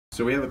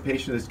So we have a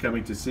patient that's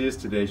coming to see us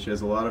today. She has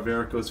a lot of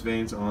varicose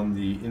veins on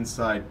the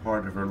inside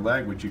part of her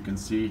leg, which you can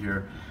see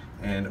here,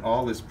 and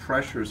all this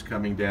pressure is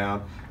coming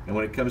down, and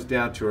when it comes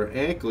down to her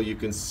ankle you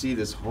can see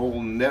this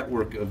whole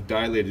network of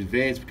dilated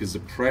veins because the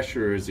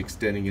pressure is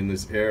extending in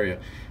this area.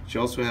 She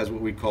also has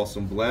what we call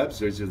some blebs.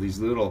 These are these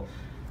little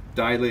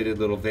dilated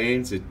little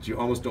veins that you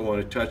almost don't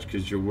want to touch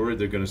because you're worried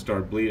they're going to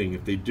start bleeding.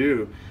 If they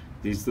do,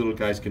 these little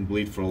guys can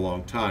bleed for a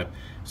long time.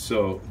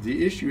 So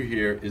the issue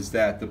here is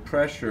that the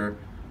pressure,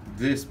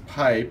 this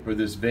pipe or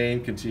this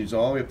vein continues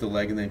all the way up the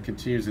leg and then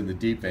continues in the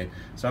deep vein.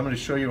 So I'm going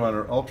to show you on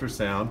our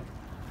ultrasound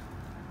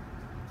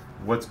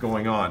what's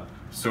going on.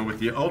 So with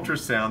the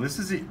ultrasound, this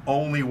is the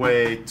only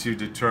way to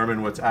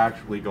determine what's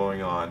actually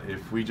going on.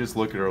 If we just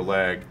look at her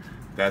leg,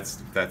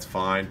 that's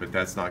fine, but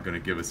that's not going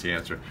to give us the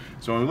answer.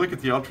 So when we look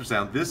at the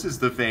ultrasound, this is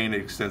the vein that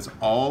extends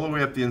all the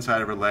way up the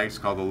inside of her legs,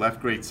 called the left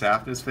great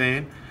saphenous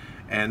vein.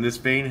 And this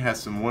vein has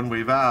some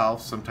one-way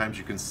valves. Sometimes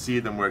you can see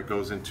them where it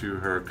goes into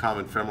her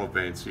common femoral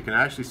vein. So you can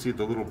actually see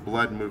the little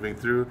blood moving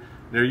through.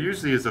 There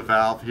usually is a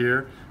valve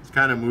here. It's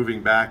kind of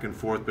moving back and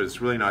forth, but it's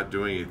really not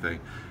doing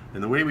anything.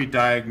 And the way we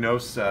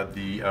diagnose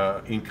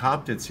the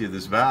incompetency of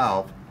this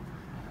valve,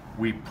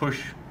 we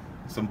push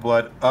some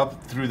blood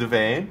up through the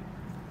vein.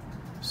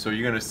 So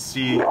you're going to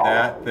see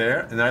that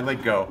there, and I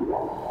let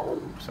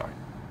go. Sorry.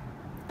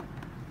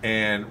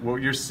 And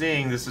what you're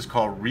seeing, this is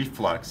called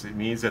reflux. It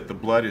means that the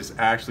blood is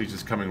actually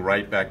just coming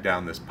right back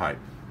down this pipe.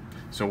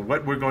 So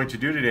what we're going to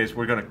do today is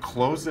we're going to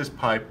close this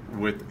pipe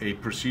with a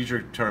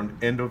procedure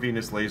termed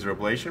endovenous laser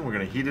ablation. We're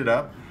going to heat it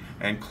up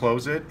and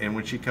close it, and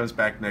when she comes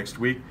back next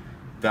week,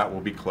 that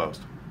will be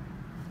closed.